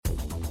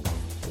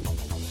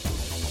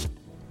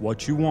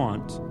what you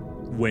want,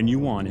 when you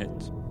want it,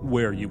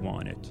 where you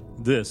want it.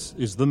 This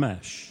is The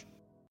Mesh.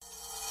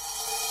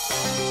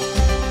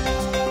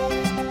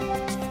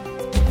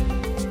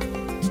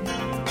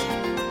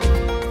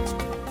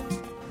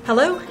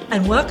 Hello,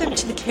 and welcome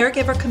to the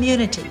Caregiver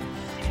Community.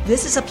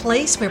 This is a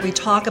place where we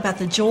talk about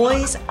the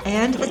joys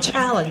and the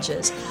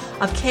challenges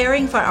of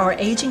caring for our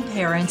aging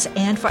parents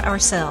and for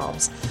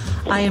ourselves.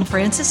 I am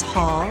Frances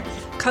Hall,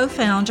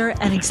 co-founder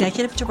and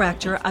executive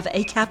director of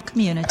ACAP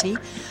Community,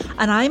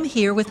 and I'm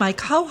here with my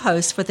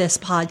co-host for this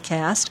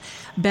podcast,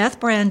 Beth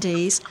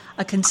Brandeis,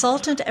 a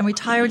consultant and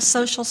retired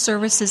social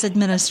services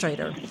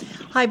administrator.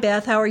 Hi,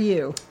 Beth. How are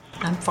you?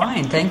 I'm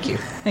fine, thank you.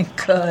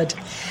 Good.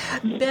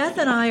 Beth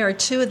and I are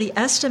two of the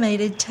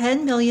estimated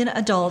 10 million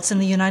adults in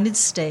the United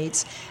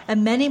States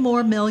and many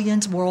more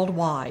millions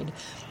worldwide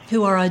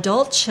who are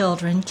adult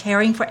children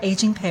caring for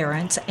aging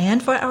parents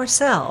and for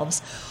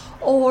ourselves,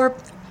 or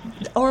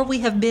we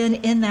have been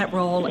in that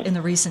role in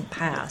the recent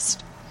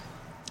past.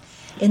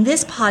 In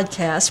this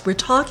podcast, we're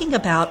talking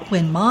about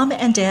when mom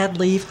and dad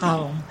leave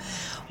home,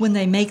 when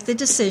they make the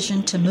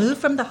decision to move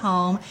from the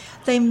home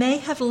they may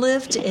have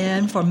lived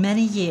in for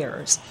many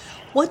years.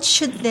 What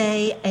should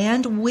they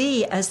and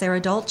we as their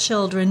adult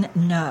children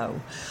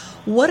know?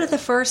 What are the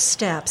first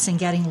steps in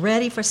getting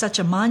ready for such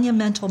a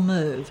monumental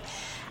move?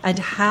 And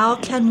how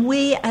can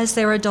we as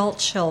their adult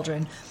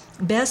children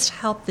best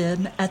help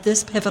them at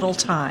this pivotal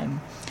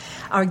time?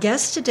 Our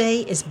guest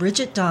today is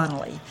Bridget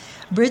Donnelly.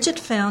 Bridget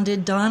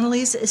founded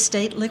Donnelly's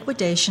Estate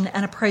Liquidation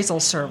and Appraisal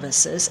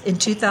Services in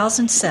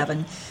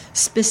 2007,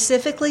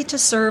 specifically to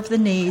serve the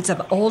needs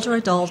of older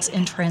adults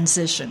in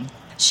transition.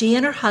 She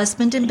and her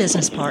husband and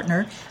business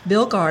partner,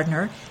 Bill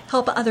Gardner,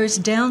 help others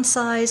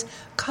downsize,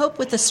 cope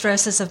with the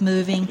stresses of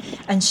moving,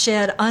 and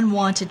shed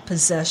unwanted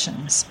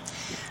possessions.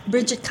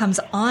 Bridget comes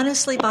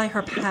honestly by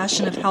her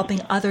passion of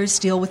helping others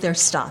deal with their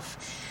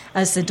stuff.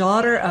 As the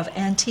daughter of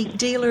antique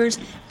dealers,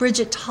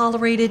 Bridget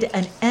tolerated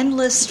an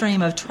endless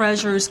stream of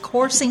treasures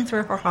coursing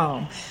through her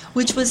home,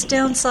 which was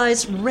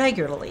downsized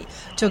regularly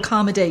to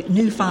accommodate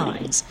new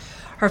finds.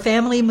 Her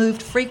family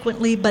moved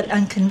frequently but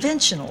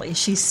unconventionally,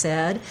 she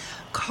said,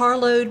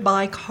 carload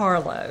by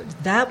carload.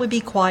 That would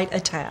be quite a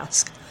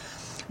task.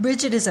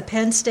 Bridget is a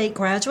Penn State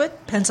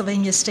graduate,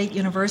 Pennsylvania State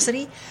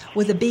University,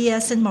 with a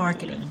BS in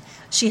marketing.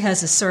 She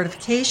has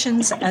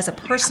certifications as a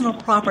personal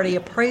property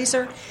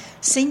appraiser,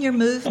 senior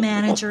move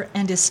manager,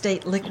 and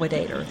estate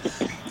liquidator.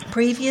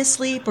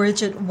 Previously,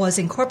 Bridget was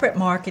in corporate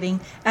marketing,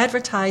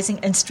 advertising,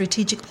 and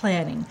strategic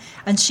planning,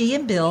 and she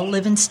and Bill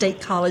live in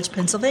State College,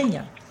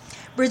 Pennsylvania.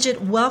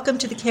 Bridget, welcome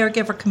to the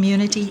Caregiver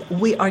Community.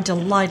 We are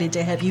delighted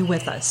to have you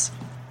with us.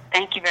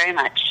 Thank you very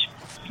much.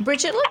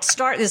 Bridget, let's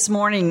start this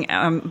morning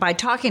by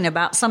talking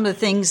about some of the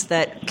things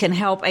that can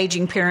help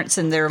aging parents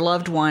and their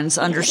loved ones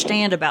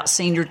understand about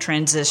senior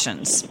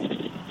transitions.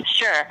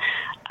 Sure.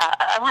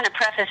 I want to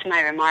preface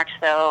my remarks,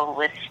 though,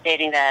 with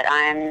stating that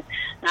I'm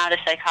not a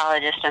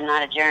psychologist, I'm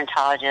not a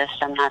gerontologist,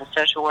 I'm not a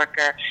social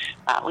worker.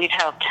 We've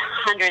helped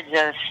hundreds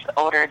of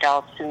older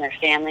adults and their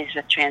families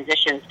with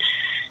transitions,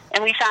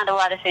 and we found a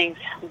lot of things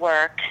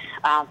work,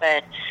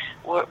 but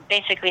we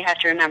basically have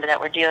to remember that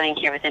we're dealing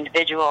here with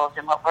individuals,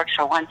 and what works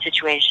for one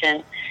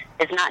situation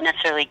is not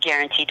necessarily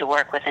guaranteed to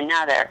work with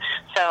another.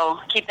 So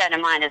keep that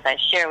in mind as I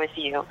share with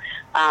you.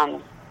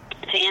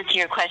 To answer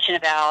your question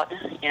about,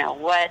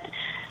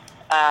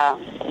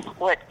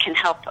 what can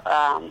help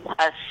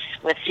us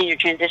with senior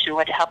transition,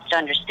 what helps to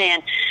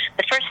understand,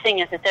 the first thing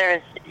is that there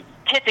is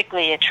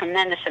typically a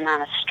tremendous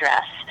amount of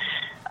stress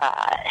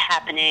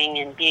happening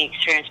and being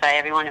experienced by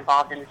everyone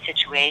involved in the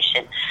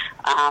situation.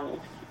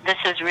 This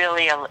is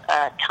really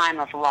a time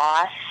of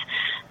loss,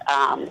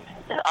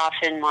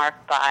 often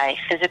marked by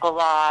physical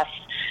loss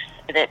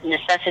that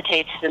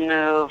necessitates the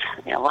move,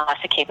 loss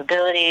of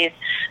capabilities.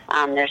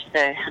 There's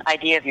the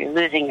idea of you're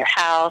losing your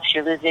house,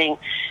 you're losing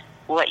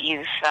what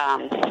you've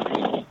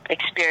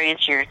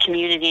experienced, your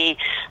community.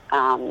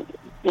 Now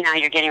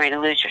you're getting ready to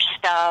lose your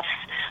stuff.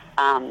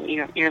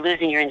 You're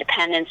losing your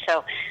independence.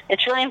 So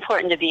it's really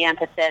important to be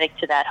empathetic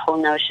to that whole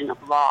notion of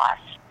loss.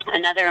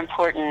 Another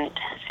important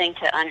thing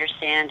to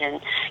understand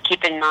and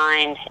keep in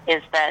mind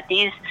is that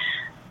these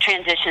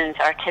transitions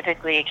are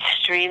typically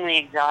extremely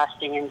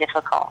exhausting and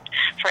difficult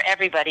for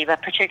everybody, but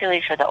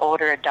particularly for the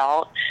older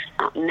adult,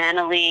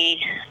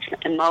 mentally,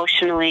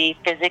 emotionally,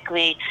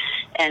 physically,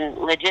 and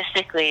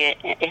logistically.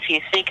 If you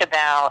think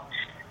about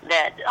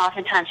that,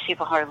 oftentimes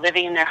people who are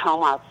living in their home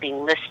while it's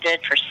being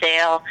listed for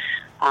sale,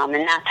 and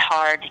that's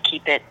hard to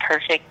keep it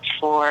perfect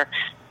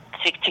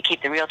to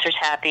keep the realtors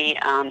happy.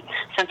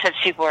 Sometimes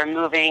people are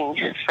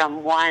moving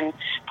from one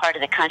part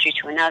of the country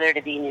to another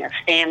to be near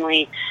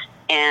family,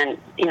 and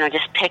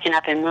just picking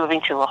up and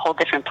moving to a whole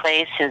different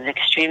place is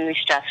extremely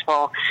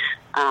stressful.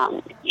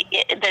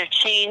 Their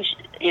change,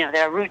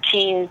 their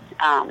routine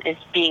is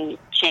being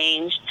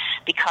changed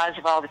because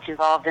of all that's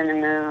involved in the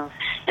move,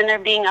 and they're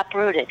being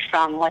uprooted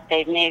from what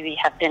they maybe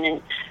have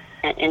been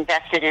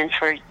invested in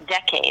for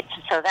decades.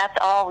 So that's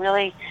all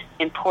really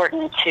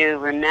important to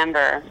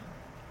remember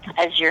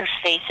as you're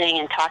facing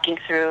and talking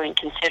through and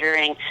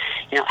considering,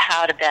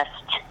 how to best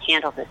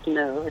handle this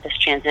move, this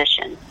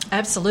transition.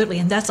 Absolutely,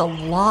 and that's a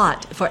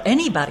lot for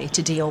anybody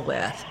to deal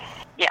with.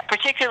 Yeah,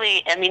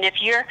 particularly, I mean,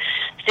 if your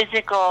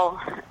physical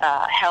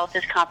health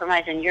is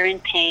compromised and you're in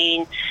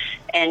pain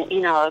and,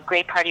 a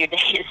great part of your day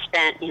is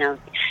spent,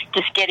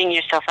 just getting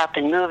yourself up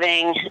and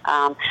moving.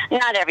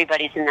 Not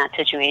everybody's in that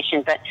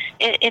situation, but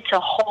it's a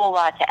whole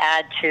lot to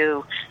add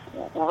to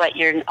what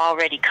you're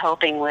already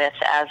coping with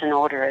as an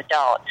older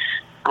adult.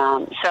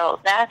 So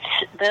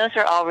those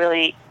are all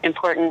really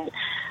important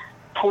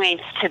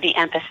points to be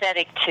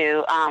empathetic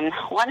to.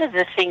 One of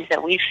the things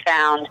that we've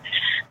found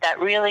that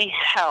really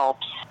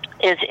helps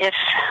is if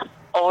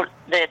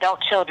the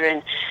adult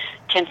children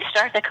can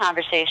start the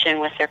conversation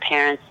with their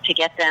parents to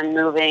get them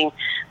moving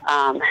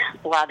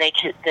while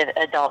the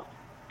adult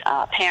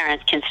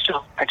parents can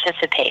still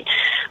participate.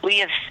 We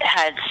have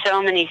had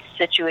so many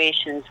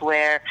situations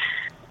where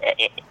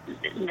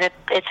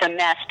it's a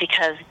mess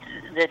because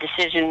the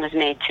decision was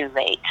made too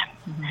late.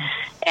 Mm-hmm.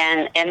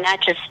 And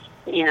that just,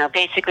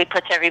 basically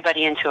puts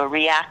everybody into a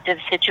reactive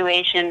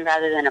situation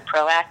rather than a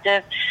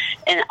proactive.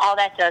 And all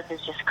that does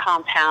is just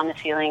compound the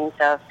feelings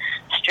of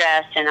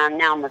stress, and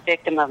I'm a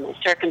victim of my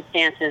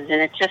circumstances,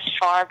 and it's just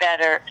far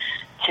better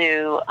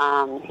to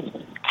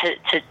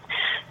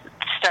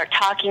start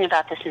talking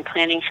about this and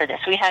planning for this.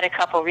 We had a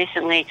couple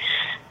recently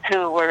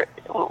who were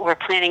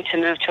planning to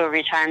move to a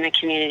retirement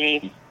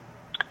community,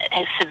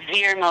 has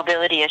severe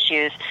mobility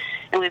issues,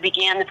 and we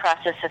began the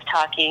process of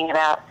talking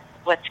about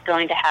what's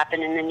going to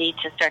happen and the need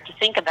to start to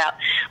think about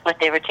what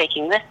they were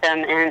taking with them.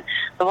 And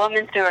the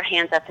woman threw her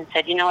hands up and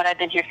said, "You know what, I've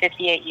been here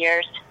 58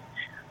 years.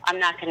 I'm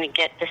not going to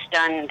get this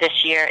done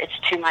this year. It's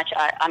too much.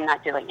 I'm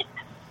not doing it."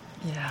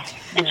 Yeah.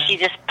 And she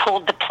just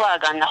pulled the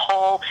plug on the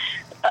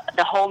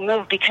whole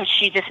move because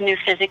she just knew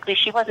physically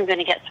she wasn't going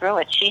to get through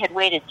it. She had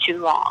waited too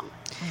long.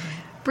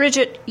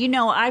 Bridget,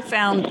 I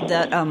found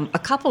that a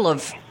couple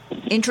of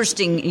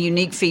interesting,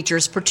 unique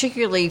features,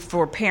 particularly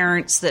for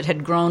parents that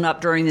had grown up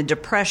during the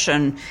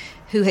Depression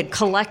who had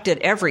collected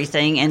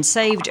everything and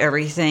saved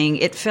everything.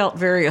 It felt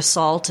very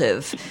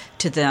assaultive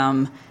to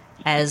them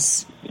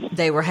as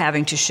they were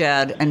having to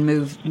shed and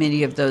move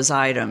many of those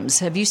items.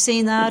 Have you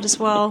seen that as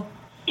well?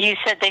 You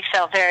said they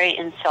felt very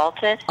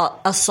insulted?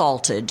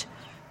 Assaulted.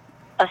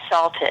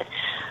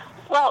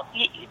 Well,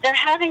 they're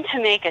having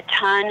to make a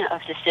ton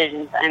of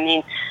decisions. I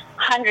mean,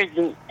 hundreds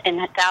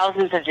and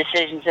thousands of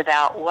decisions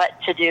about what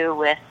to do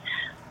with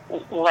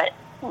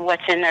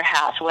what's in their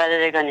house, whether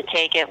they're going to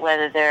take it,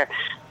 whether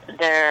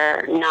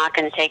they're not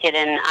going to take it.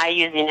 And I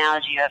use the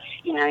analogy of,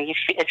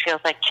 it feels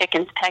like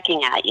chickens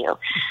pecking at you.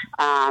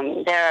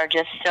 There are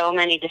just so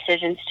many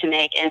decisions to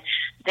make, and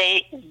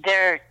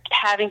they're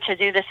having to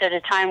do this at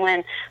a time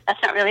when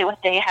that's not really what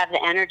they have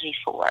the energy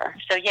for.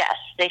 So yes,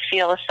 they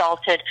feel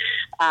assaulted.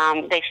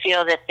 They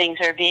feel that things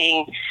are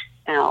being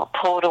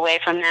pulled away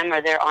from them,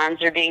 or their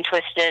arms are being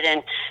twisted,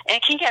 and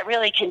it can get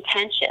really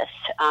contentious.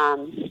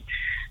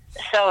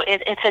 So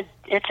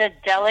it's a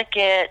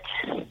delicate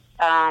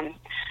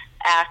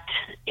act.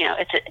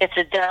 It's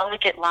a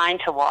delicate line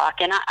to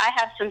walk, and I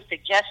have some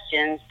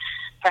suggestions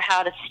for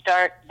how to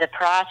start the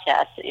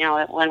process,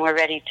 when we're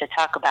ready to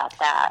talk about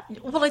that.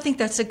 Well, I think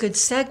that's a good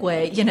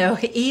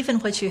segue. Even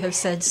what you have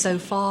said so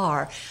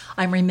far,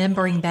 I'm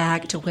remembering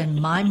back to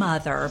when my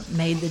mother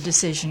made the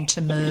decision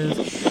to move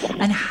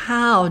and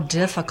how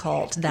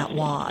difficult that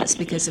was,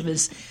 because it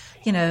was,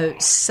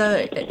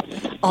 so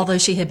although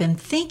she had been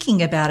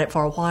thinking about it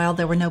for a while,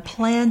 there were no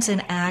plans in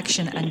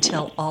action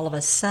until all of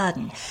a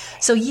sudden.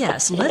 So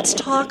yes, let's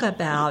talk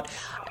about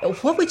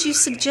what would you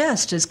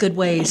suggest as good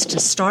ways to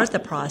start the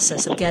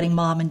process of getting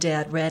mom and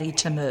dad ready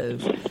to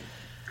move?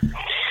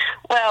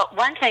 Well,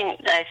 one thing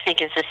that I think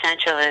is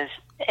essential is,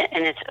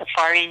 and it's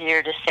far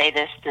easier to say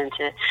this than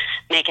to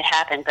make it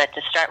happen, but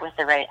to start with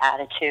the right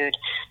attitude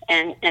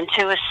and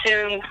to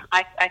assume,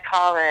 I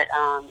call it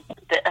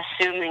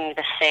assuming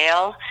the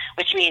sale,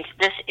 which means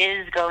this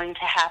is going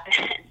to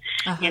happen.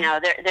 Uh-huh.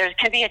 There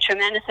can be a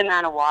tremendous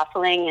amount of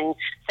waffling and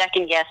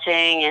second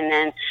guessing, and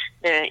then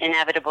the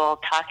inevitable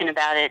talking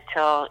about it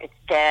till it's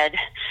dead.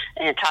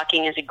 And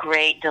talking is a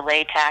great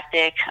delay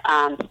tactic.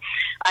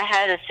 I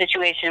had a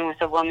situation with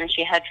a woman.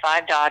 She had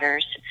 5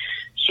 daughters.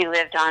 She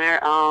lived on her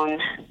own.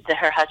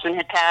 Her husband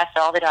had passed.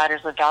 All the daughters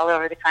lived all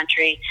over the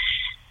country.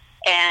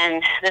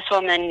 And this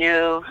woman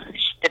knew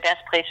the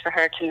best place for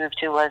her to move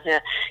to was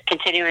a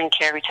continuing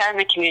care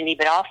retirement community,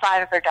 but all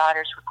 5 of her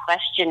daughters were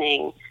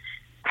questioning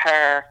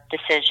her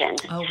decision.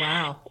 Oh,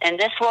 wow. And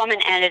this woman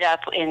ended up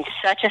in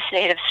such a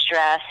state of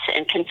stress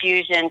and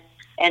confusion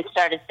and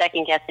started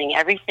second-guessing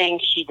everything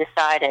she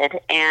decided.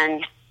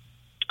 And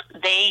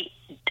they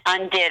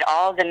undid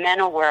all the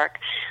mental work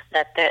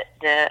that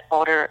the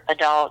older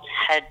adult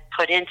had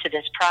put into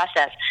this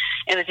process.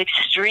 It was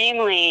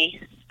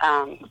extremely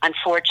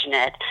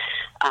unfortunate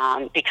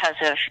because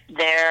of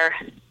their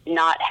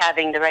not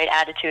having the right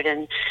attitude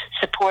and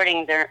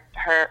supporting their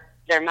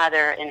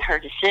mother in her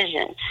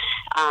decision.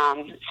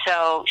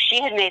 So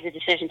she had made the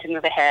decision to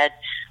move ahead,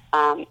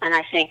 and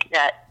I think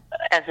that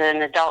as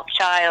an adult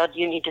child,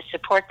 you need to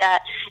support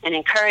that and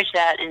encourage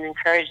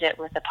it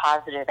with a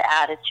positive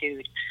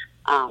attitude.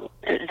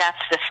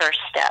 That's the first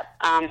step.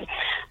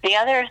 The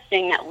other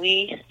thing that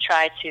we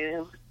try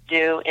to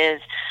do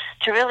is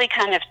to really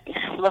kind of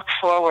look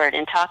forward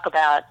and talk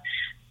about,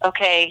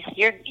 okay,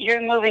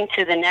 you're moving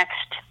to the next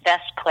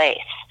best place,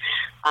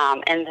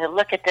 and to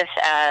look at this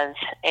as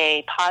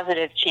a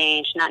positive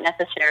change, not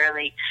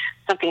necessarily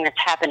something that's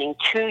happening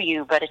to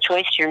you, but a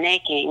choice you're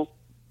making,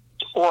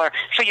 or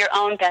for your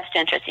own best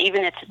interest,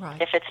 even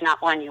if it's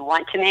not one you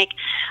want to make.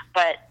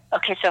 But,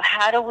 okay, so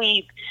how do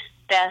we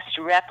best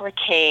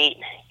replicate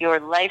your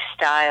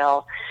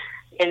lifestyle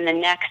in the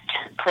next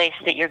place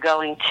that you're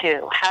going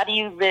to? How do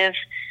you live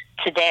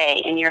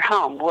today in your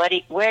home? Where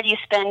do you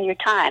spend your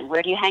time?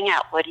 Where do you hang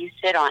out? What do you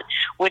sit on?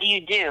 What do you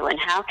do? And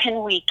how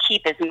can we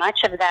keep as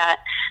much of that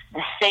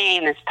the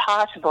same as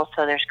possible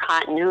so there's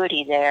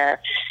continuity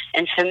there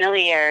and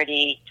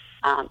familiarity?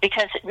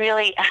 Because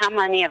really, how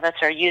many of us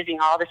are using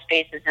all the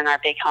spaces in our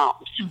big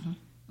homes?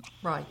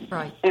 Mm-hmm.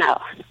 Right. No.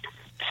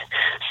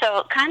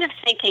 So kind of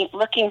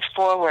looking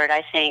forward,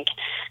 I think,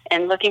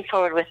 and looking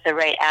forward with the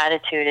right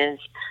attitude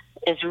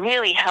is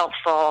really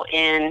helpful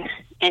in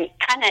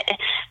kind of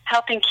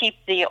helping keep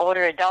the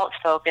older adults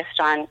focused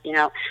on,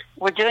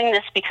 we're doing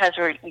this because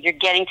you're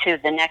getting to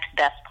the next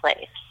best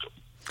place.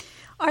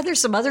 Are there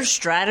some other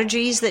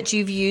strategies that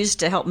you've used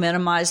to help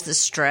minimize the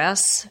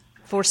stress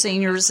for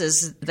seniors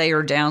as they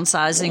are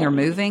downsizing or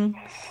moving?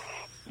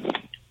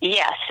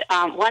 Yes.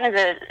 One of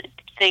the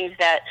things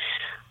that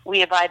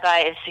we abide by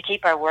is to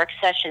keep our work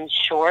sessions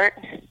short.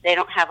 They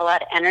don't have a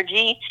lot of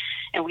energy,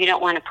 and we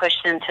don't want to push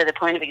them to the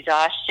point of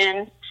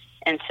exhaustion.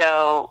 And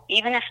so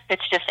even if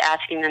it's just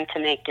asking them to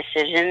make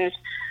decisions,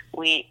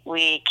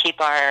 we keep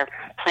our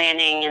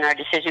planning and our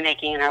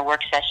decision-making and our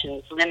work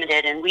sessions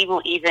limited, and we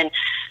will even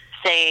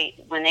say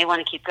when they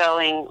want to keep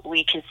going,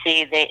 we can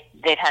see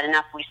they've had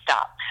enough, we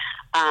stop.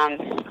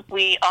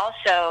 We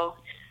also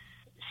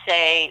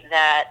say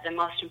that the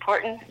most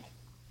important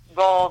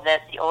role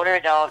that the older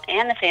adult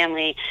and the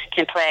family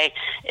can play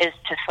is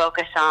to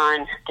focus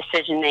on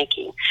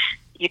decision-making.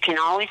 You can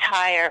always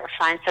hire or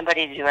find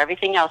somebody to do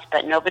everything else,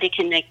 but nobody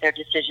can make their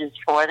decisions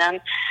for them.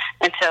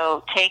 And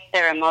so take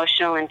their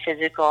emotional and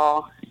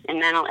physical and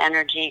mental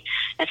energy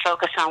and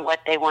focus on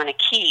what they want to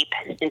keep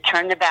and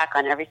turn their back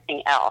on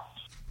everything else.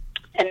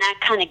 And that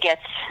kind of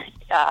gets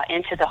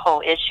into the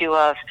whole issue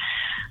of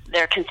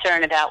their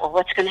concern about, well,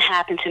 what's going to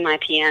happen to my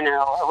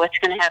piano or what's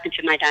going to happen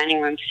to my dining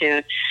room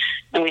suit?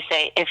 And we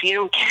say, if you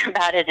don't care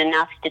about it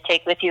enough to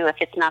take with you, if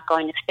it's not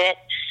going to fit,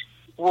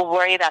 we'll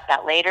worry about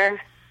that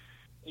later.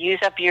 Use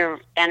up your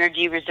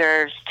energy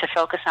reserves to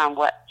focus on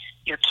what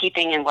you're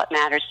keeping and what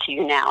matters to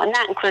you now. And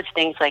that includes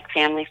things like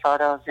family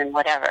photos and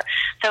whatever.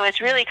 So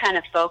it's really kind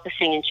of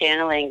focusing and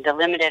channeling the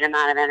limited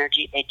amount of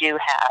energy they do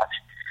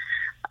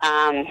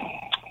have.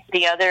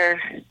 The other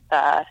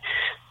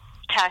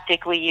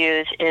tactic we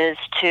use is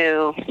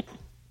to,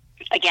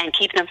 again,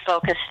 keep them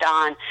focused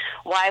on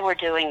why we're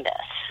doing this.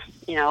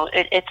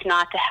 It's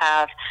not to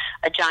have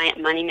a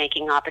giant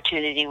money-making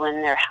opportunity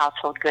when their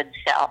household goods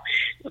sell.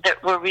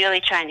 We're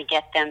really trying to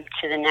get them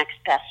to the next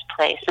best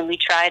place, and we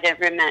try to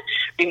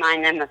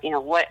remind them of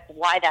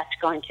why that's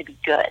going to be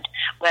good.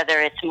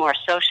 Whether it's more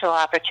social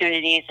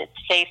opportunities, it's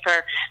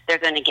safer, they're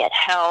going to get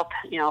help.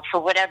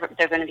 For whatever,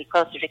 they're going to be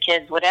closer to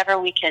kids. Whatever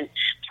we can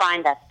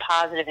find that's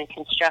positive and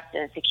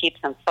constructive to keep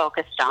them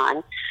focused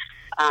on,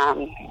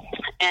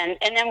 and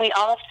then we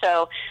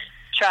also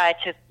try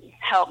to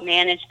help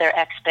manage their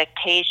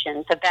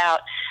expectations about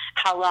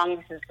how long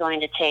this is going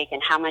to take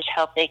and how much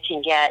help they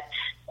can get,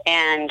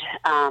 and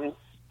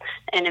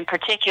in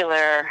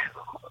particular,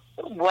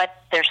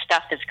 what their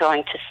stuff is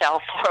going to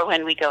sell for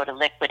when we go to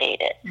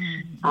liquidate it,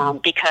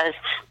 because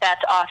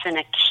that's often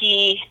a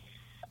key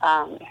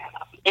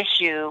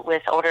issue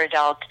with older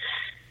adults.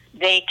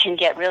 They can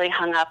get really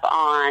hung up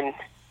on,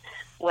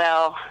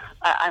 well,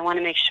 I want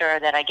to make sure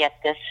that I get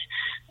this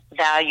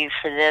value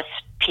for this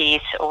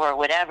piece or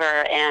whatever,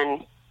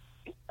 and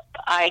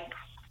I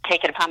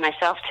take it upon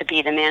myself to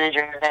be the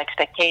manager of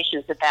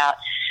expectations about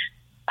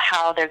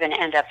how they're going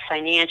to end up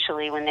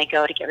financially when they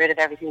go to get rid of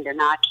everything they're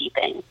not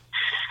keeping.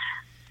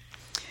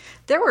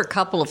 There were a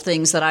couple of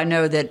things that I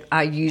know that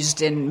I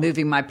used in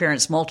moving my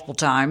parents multiple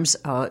times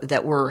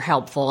that were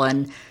helpful,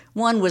 and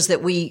one was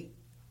that we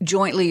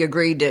jointly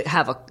agreed to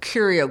have a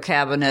curio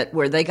cabinet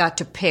where they got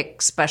to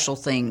pick special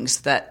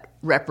things that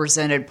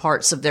represented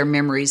parts of their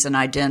memories and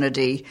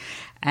identity,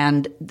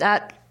 and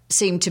that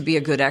seemed to be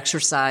a good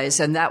exercise,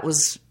 and that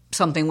was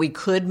something we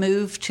could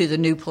move to the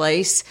new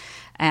place.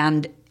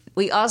 And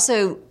we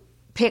also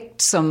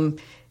picked some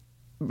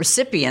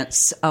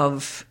recipients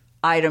of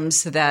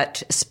items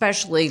that,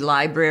 especially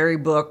library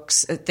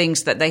books,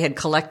 things that they had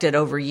collected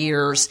over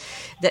years,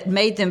 that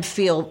made them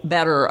feel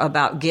better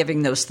about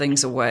giving those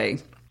things away.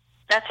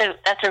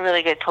 That's a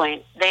really good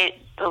point.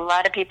 A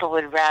lot of people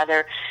would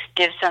rather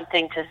give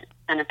something to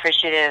an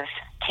appreciative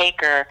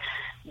taker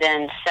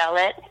than sell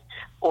it,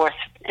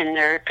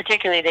 and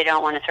particularly they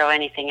don't want to throw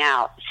anything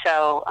out.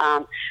 So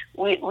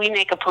we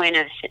make a point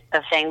of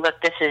saying,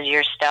 look, this is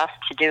your stuff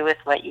to do with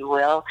what you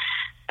will,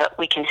 but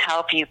we can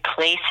help you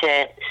place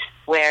it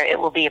where it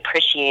will be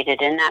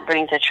appreciated, and that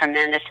brings a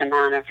tremendous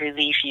amount of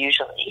relief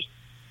usually.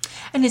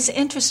 And it's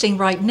interesting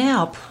right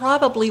now,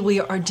 probably we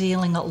are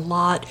dealing a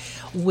lot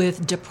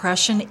with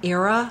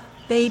Depression-era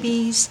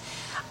babies.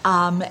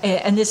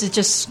 And this is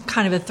just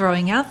kind of a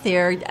throwing out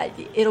there.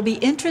 It'll be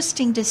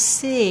interesting to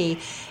see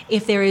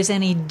if there is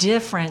any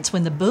difference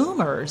when the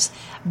boomers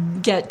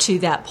get to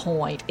that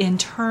point in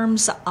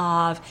terms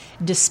of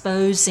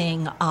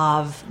disposing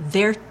of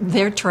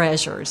their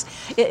treasures.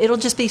 It'll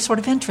just be sort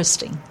of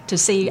interesting to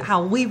see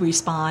how we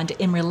respond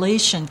in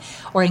relation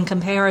or in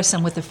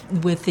comparison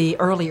with the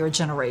earlier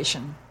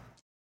generation.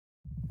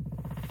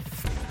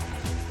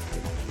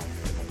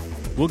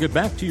 We'll get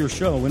back to your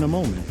show in a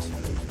moment.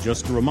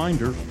 Just a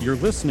reminder, you're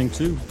listening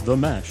to The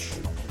Mesh,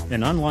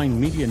 an online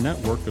media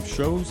network of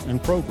shows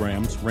and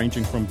programs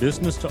ranging from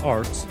business to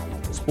arts,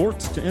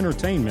 sports to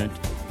entertainment,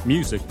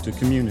 music to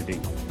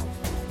community.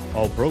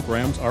 All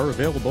programs are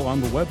available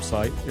on the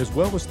website as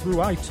well as through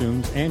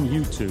iTunes and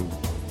YouTube.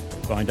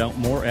 Find out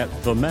more at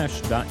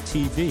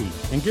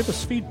themesh.tv and give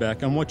us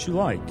feedback on what you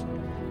like.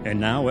 And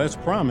now, as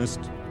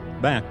promised,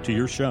 back to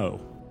your show.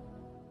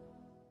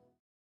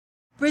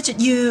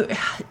 Bridget, you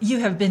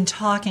have been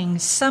talking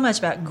so much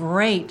about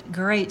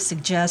great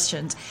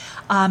suggestions,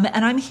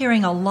 and I'm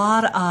hearing a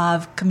lot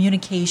of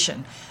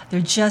communication.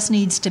 There just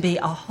needs to be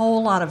a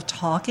whole lot of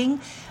talking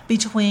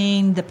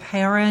between the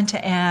parent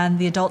and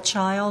the adult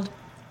child.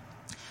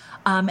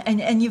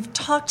 And you've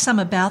talked some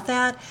about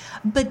that,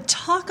 but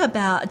talk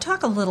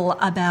a little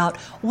about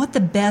what the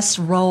best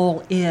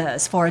role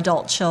is for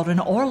adult children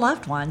or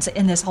loved ones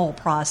in this whole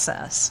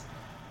process.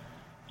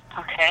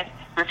 Okay.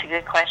 That's a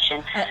good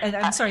question. And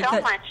I'm sorry,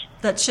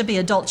 that should be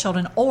adult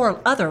children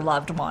or other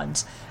loved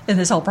ones in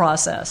this whole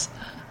process.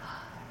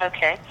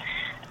 Okay.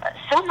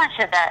 So much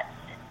of that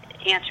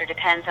answer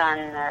depends on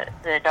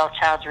the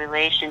adult-child's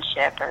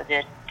relationship or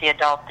the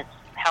adult that's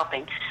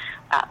helping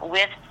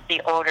with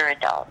the older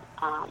adult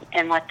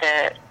and what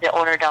the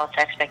older adult's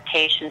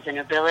expectations and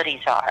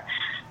abilities are.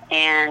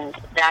 And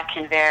that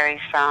can vary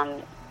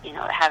from,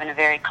 having a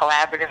very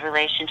collaborative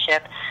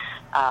relationship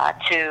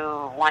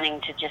to wanting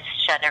to just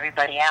shut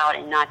everybody out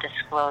and not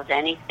disclose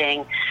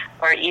anything,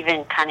 or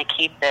even kind of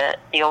keep the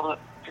adult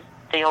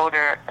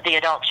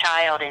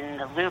child in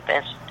the loop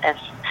as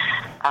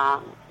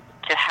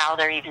to how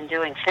they're even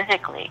doing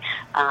physically.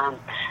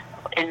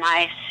 In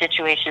my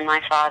situation,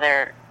 my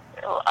father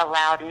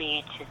allowed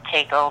me to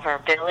take over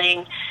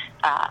billing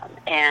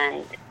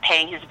and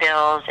paying his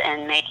bills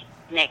and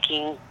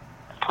making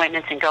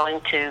appointments and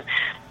going to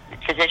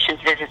physician's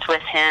visits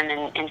with him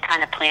and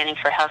kind of planning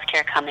for health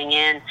care coming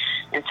in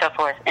and so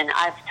forth. And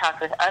I've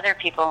talked with other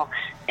people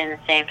in the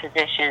same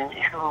position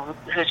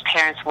whose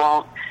parents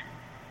won't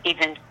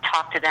even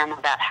talk to them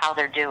about how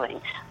they're doing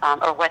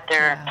or what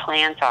their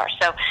plans are.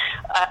 So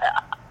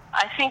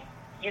I think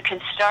you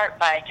can start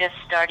by just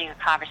starting a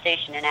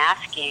conversation and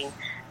asking,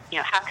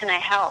 how can I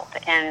help?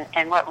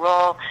 And what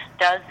role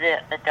does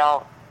the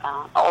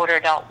older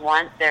adult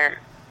want their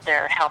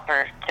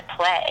helper to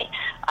play?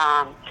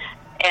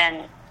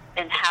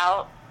 And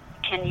how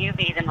can you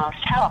be the most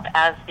help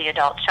as the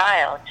adult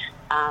child?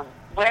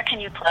 Where can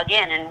you plug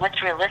in, and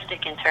what's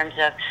realistic in terms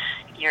of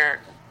your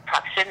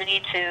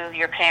proximity to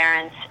your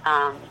parents,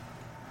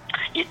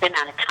 the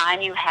amount of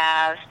time you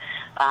have,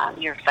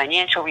 your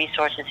financial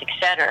resources,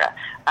 etc.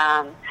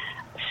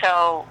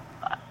 So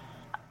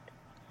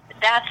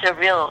that's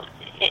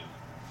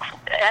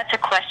a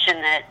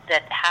question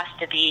that has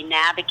to be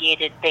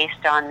navigated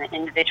based on the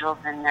individuals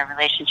and their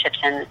relationships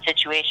and the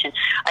situation.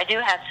 I do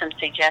have some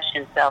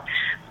suggestions, though.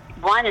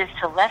 One is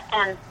to let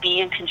them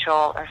be in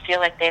control or feel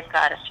like they've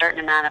got a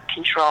certain amount of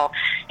control,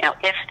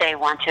 if they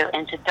want to,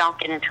 and to don't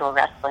get into a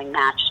wrestling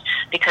match,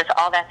 because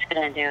all that's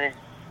going to do is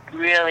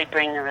really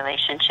bring the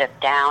relationship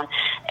down,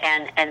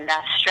 and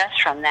that stress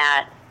from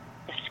that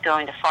is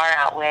going to far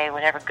outweigh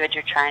whatever good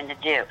you're trying to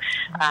do.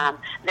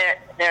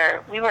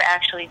 We were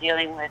actually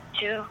dealing with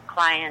two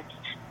clients,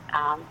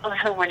 both of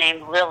whom were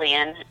named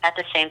Lillian at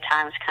the same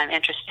time. It was kind of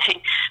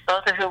interesting.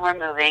 Both of whom were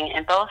moving,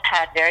 and both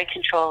had very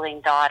controlling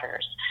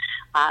daughters.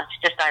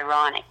 It's just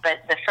ironic.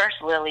 But the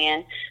first,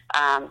 Lillian,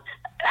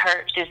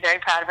 she was very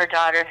proud of her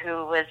daughter,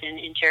 who was in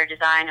interior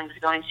design and was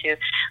going to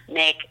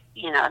make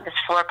this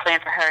floor plan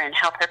for her and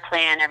help her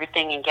plan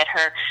everything and get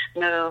her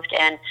moved.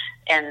 And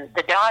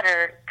the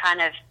daughter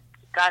kind of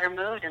got her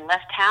moved and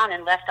left town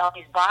and left all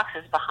these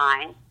boxes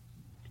behind.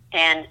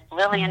 And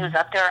Lillian was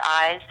up to her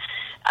eyes,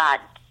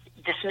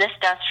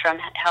 dismissed us from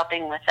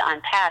helping with the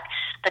unpack.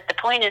 But the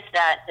point is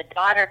that the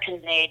daughter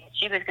conveyed that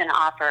she was going to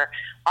offer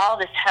all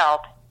this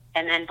help,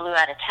 and then blew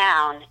out of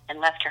town and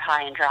left her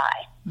high and dry.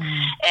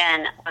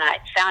 And when I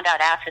found out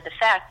after the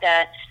fact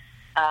that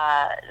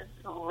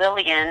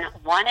Lillian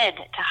wanted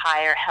to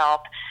hire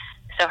help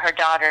so her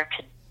daughter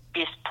could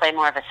play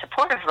more of a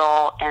supportive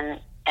role, and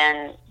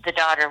the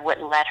daughter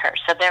wouldn't let her.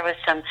 So there was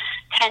some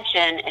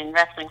tension and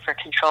wrestling for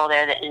control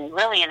there, and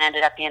Lillian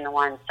ended up being the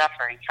one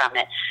suffering from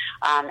it.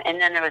 And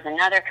then there was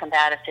another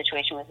combative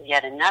situation with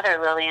yet another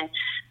Lillian,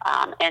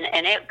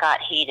 and it got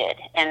heated.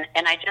 And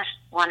I just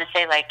want to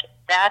say,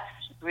 that's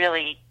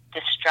really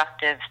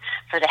destructive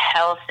for the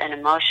health and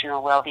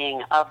emotional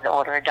well-being of the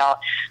older adult.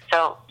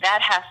 So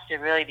that has to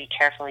really be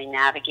carefully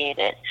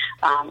navigated,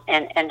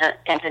 and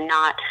to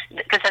not,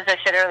 because as I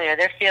said earlier,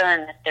 they're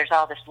feeling that there's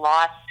all this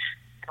loss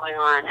going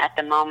on at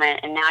the moment,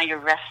 and now you're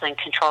wresting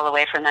control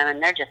away from them,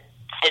 and they're just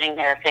sitting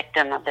there a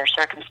victim of their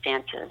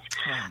circumstances.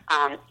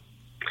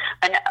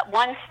 And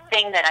one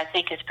thing that I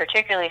think is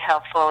particularly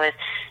helpful is,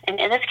 and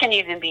this can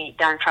even be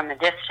done from a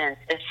distance,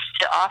 is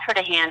to offer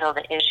to handle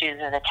the issues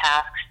or the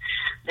tasks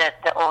that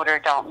the older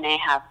adult may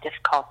have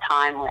difficult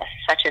time with,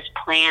 such as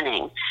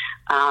planning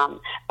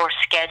or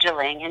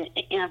scheduling.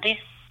 And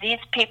these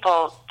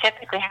people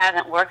typically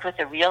haven't worked with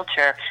a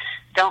realtor,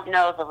 don't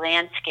know the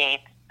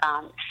landscape,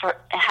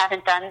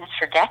 haven't done this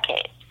for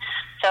decades.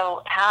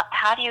 So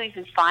how do you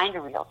even find a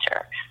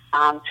realtor?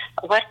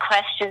 What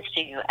questions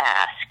do you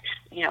ask?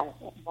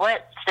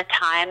 What's the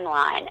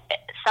timeline?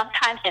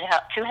 Sometimes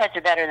two heads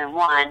are better than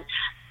one,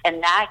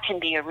 and that can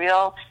be a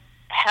real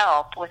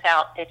help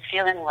without it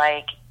feeling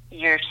like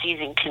you're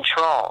seizing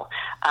control.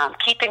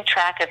 Keeping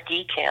track of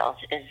details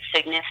is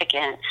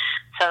significant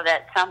so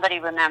that somebody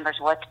remembers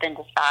what's been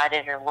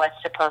decided or what's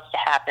supposed to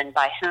happen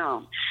by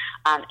whom.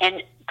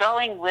 And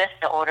going with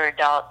the older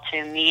adult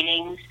to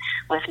meetings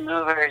with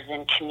movers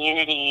and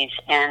communities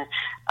and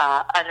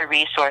other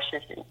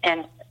resources,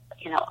 and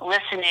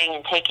listening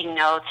and taking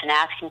notes and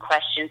asking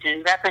questions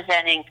and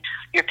representing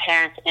your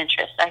parents'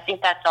 interests. I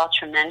think that's all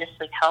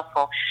tremendously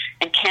helpful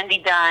and can be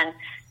done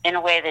in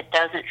a way that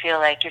doesn't feel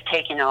like you're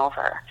taking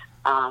over.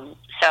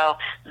 So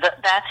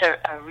that's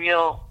a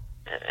real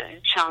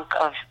chunk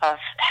of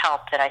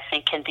help that I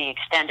think can be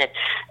extended.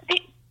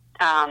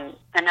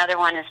 Another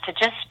one is to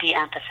just be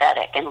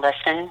empathetic and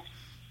listen,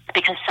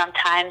 because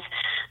sometimes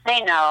they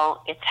know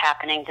it's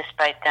happening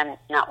despite them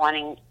not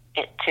wanting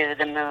it to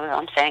the mood,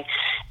 I'm saying.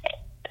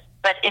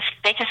 But if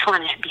they just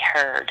want to be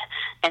heard,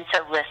 and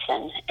so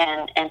listen,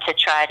 and to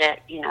try to,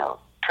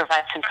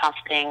 provide some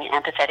comforting,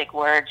 empathetic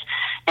words,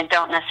 and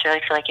don't necessarily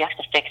feel like you have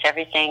to fix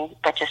everything,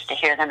 but just to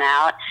hear them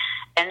out,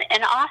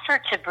 and offer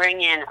to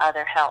bring in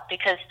other help,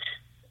 because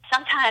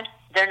sometimes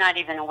they're not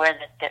even aware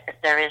that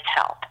there is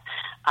help.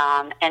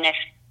 And if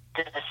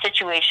the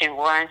situation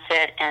warrants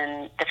it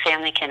and the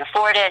family can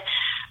afford it,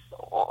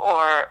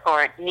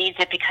 or needs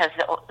it because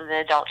the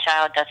adult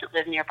child doesn't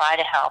live nearby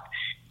to help,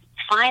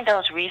 find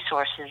those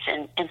resources.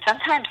 And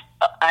sometimes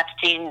I've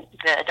seen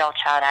the adult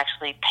child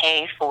actually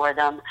pay for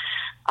them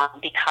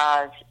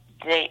because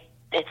the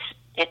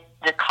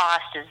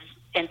cost is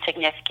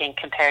insignificant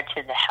compared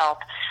to the help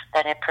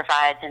that it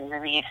provides and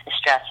relieves the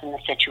stress in the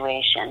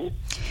situation.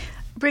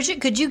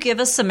 Bridget, could you give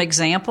us some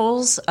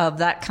examples of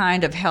that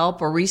kind of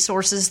help or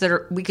resources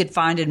that we could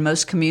find in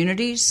most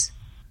communities?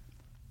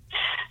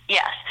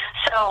 Yes.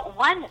 So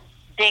one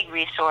big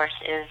resource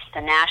is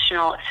the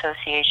National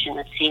Association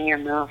of Senior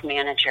Move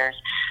Managers,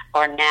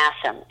 or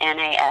NASM,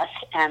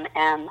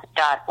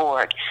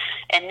 NASMM.org.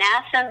 And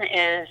NASM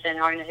is an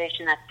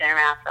organization that's been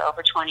around for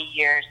over 20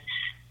 years,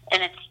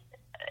 and it's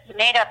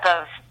made up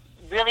of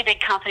really big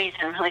companies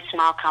and really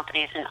small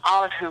companies, and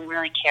all of whom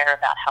really care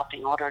about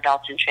helping older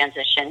adults in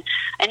transition,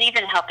 and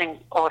even helping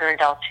older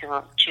adults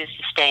who choose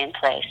to stay in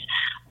place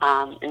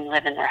and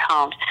live in their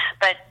homes.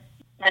 But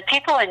the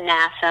people in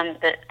NASM,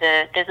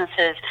 the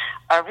businesses,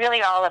 are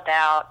really all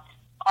about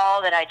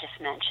all that I just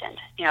mentioned,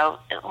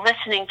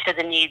 listening to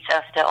the needs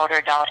of the older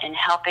adult and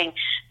helping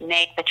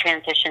make the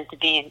transition to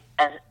be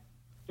as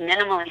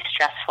minimally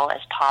stressful as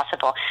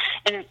possible,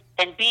 and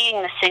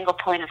being the single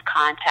point of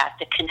contact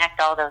to connect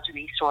all those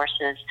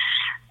resources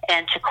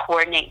and to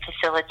coordinate,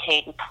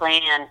 facilitate, and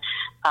plan,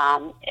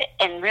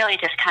 and really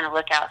just kind of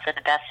look out for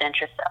the best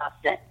interests of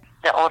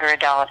the older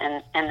adult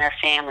and their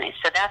families.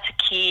 So that's a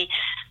key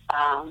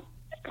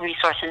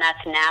resource, and that's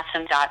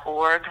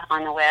nasm.org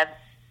on the web.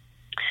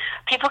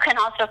 People can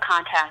also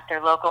contact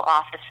their local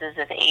offices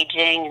of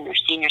aging and their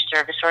senior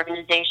service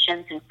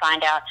organizations and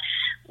find out,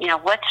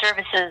 what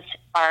services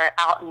are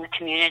out in the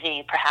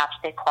community. Perhaps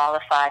they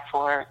qualify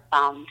for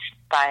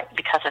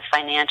because of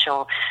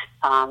financial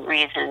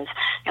reasons.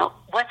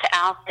 What's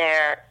out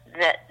there,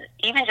 that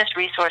even just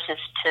resources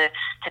to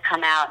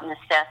come out and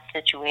assess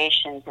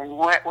situations, and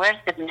where's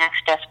the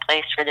next best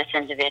place for this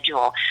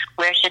individual?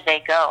 Where should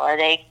they go? Are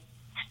they,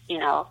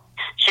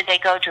 should they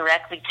go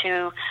directly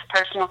to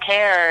personal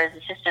care, or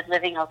is assisted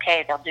living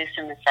okay? They'll do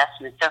some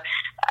assessment. So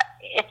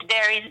it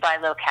varies by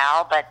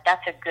locale, but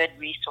that's a good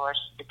resource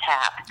to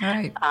tap.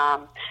 Right.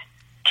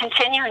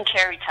 Continuing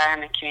care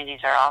retirement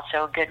communities are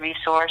also a good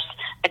resource,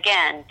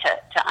 again,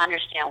 to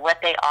understand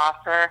what they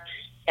offer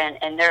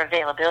and their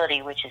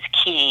availability, which is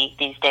key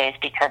these days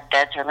because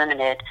beds are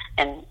limited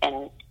and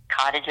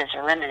cottages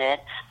are limited.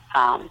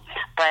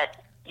 But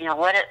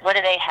what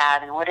do they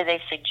have, and what do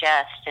they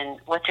suggest, and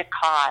what's it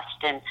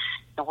cost, and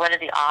what are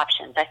the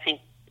options? I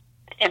think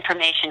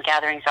information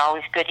gathering is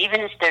always good,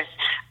 even if there's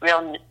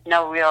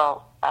no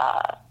real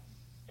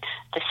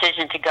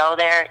decision to go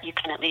there. You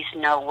can at least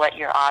know what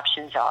your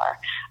options are.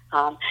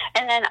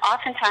 And then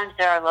oftentimes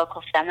there are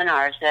local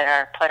seminars that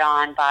are put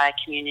on by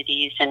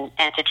communities and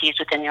entities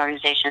within the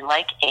organization,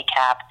 like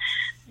ACAP,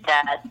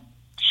 that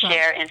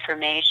share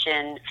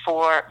information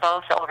for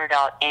both the older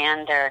adult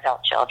and their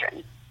adult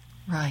children.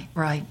 Right.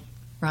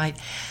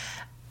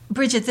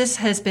 Bridget, this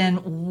has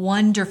been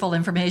wonderful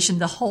information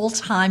the whole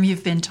time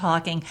you've been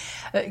talking.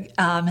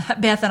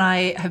 Beth and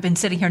I have been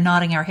sitting here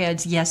nodding our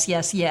heads, yes.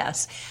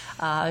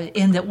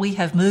 In that we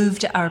have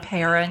moved our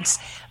parents.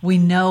 We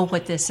know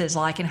what this is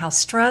like and how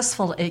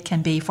stressful it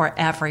can be for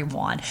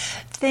everyone.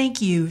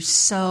 Thank you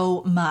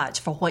so much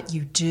for what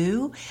you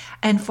do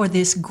and for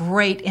this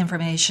great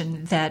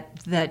information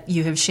that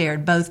you have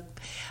shared,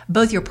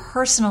 both your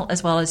personal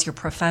as well as your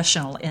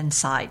professional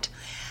insight.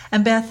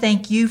 And Beth,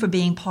 thank you for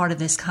being part of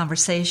this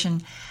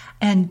conversation.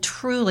 And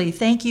truly,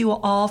 thank you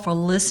all for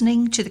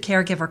listening to the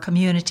caregiver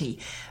community.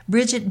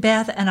 Bridget,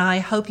 Beth, and I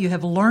hope you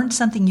have learned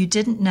something you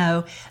didn't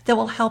know that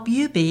will help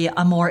you be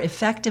a more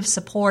effective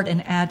support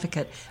and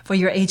advocate for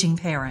your aging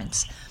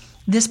parents.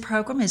 This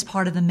program is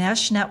part of the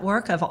MESH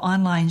network of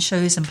online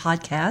shows and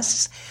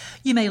podcasts.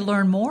 You may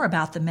learn more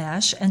about the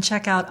MESH and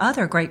check out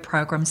other great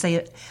programs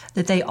that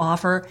they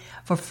offer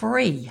for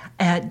free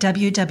at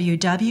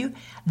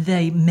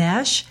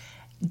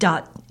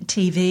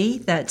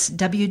www.themesh.tv. That's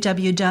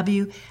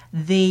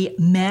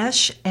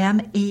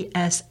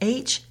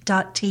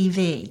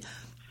www.themesh.tv.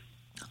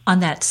 On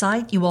that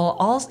site,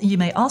 you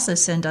may also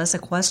send us a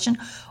question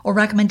or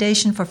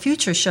recommendation for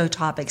future show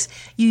topics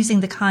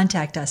using the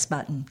Contact Us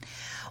button.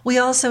 We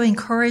also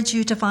encourage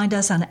you to find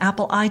us on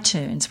Apple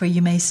iTunes, where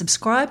you may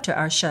subscribe to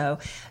our show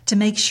to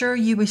make sure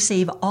you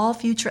receive all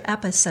future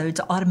episodes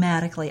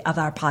automatically of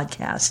our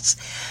podcasts.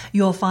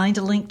 You'll find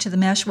a link to the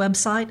MESH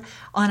website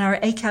on our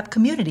ACAP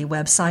community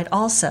website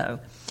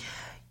also.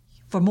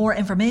 For more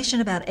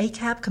information about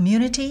ACAP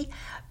community,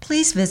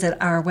 please visit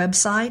our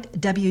website,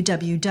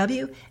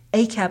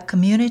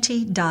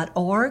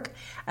 www.acapcommunity.org,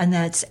 and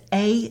that's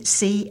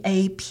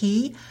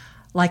ACAP,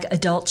 like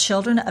Adult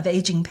Children of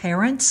Aging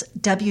Parents,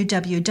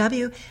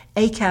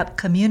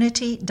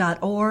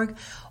 www.acapcommunity.org,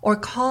 or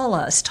call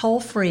us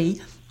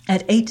toll-free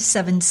at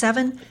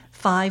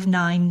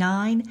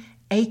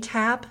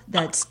 877-599-ACAP.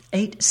 That's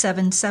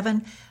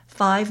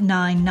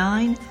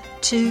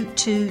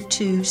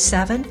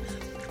 877-599-2227.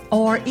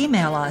 Or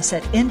email us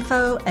at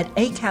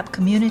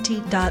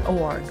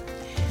info@acapcommunity.org.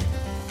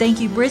 Thank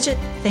you, Bridget.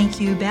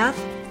 Thank you,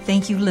 Beth.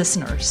 Thank you,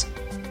 listeners.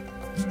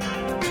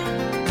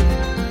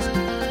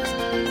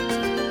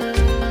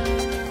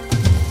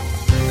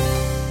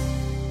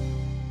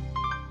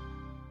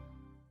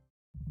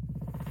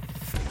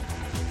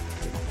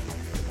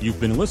 You've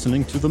been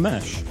listening to The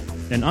Mesh,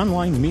 an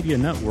online media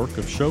network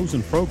of shows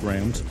and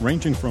programs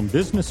ranging from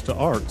business to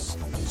arts,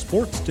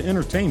 sports to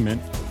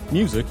entertainment,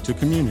 music to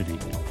community.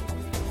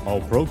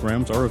 All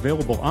programs are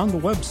available on the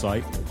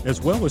website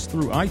as well as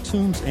through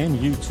iTunes and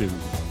YouTube.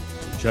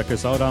 Check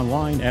us out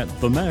online at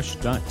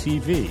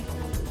themesh.tv.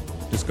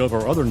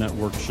 Discover other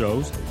network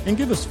shows and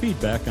give us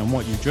feedback on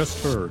what you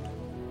just heard.